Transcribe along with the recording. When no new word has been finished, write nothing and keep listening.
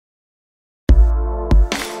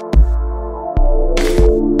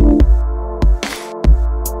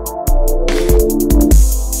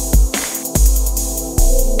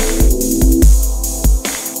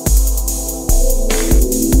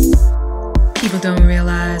People don't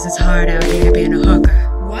realize it's hard out here being a hooker.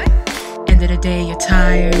 What? End of the day, you're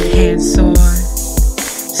tired, hands sore.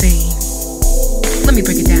 See, let me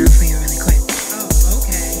break it down for you really quick. Oh,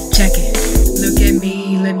 okay. Check it. Look at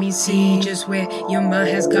me, let me see just where your mind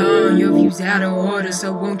has gone. Your view's out of order,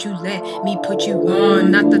 so won't you let me put you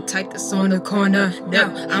on? Not the type that's on the corner. No,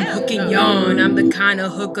 I'm hooking yarn. I'm the kind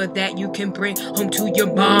of hooker that you can bring home to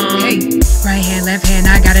your mom. Hey, right hand, left hand,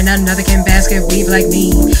 I got another can basket weave like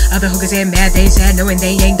me. Other hookers get mad, they sad, knowing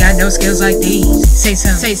they ain't got no skills like these. Say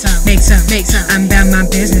some, make some. I'm about my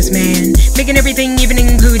business, man. Making everything, even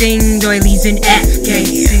including doilies and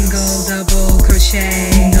Afghans. Single, double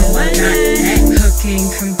crochet. No, I got that. Hooking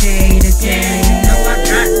from day to day. No, I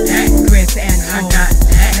got that. Grip and hold. I got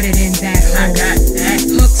that. Put it in that hole. I got that.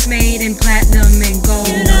 Hooks made in platinum and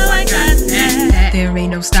gold. You know I got that. There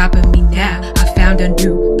ain't no stopping me now. I found a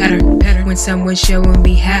new better. When someone's showing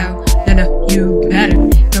me how, none of you better.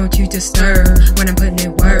 Don't you disturb when I'm putting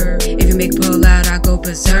in work. If you make pull out, I go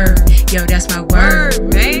berserk. Yo, that's my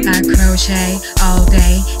word, man. I crochet all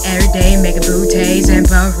day, every day, making bouteilles and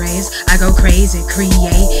berets. I go crazy,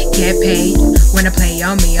 create, get paid when I play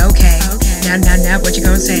on me, okay. Now, what you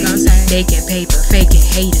gonna say? Making paper, faking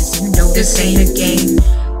haters, you know this ain't a game.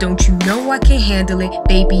 Don't you know I can handle it?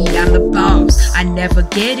 Baby, I'm the boss. I never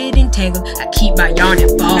get it entangled. I keep my yarn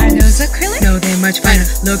involved. Are those acrylic? No, they're much finer.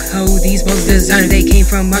 Look how these both designer. They came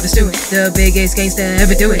from Martha Stewart, the biggest gangster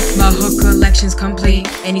ever do it. My hook collection's complete.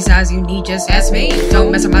 Any size you need, just ask me.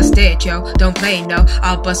 Don't mess up my stitch, yo. Don't play, no.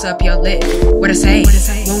 I'll bust up your lip. What I say?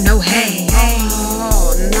 Won't know, hey.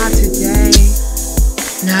 Oh, not today.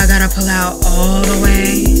 Now I gotta pull out all the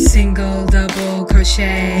way. Single, double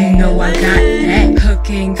crochet. You know I got that.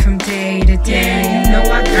 Hooking from day to day. You know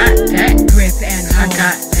I got that. Grip and hold. I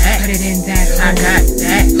got that. Put it in that hole. I got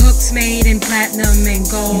that. Hooks made in platinum and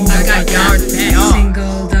gold. I got yarn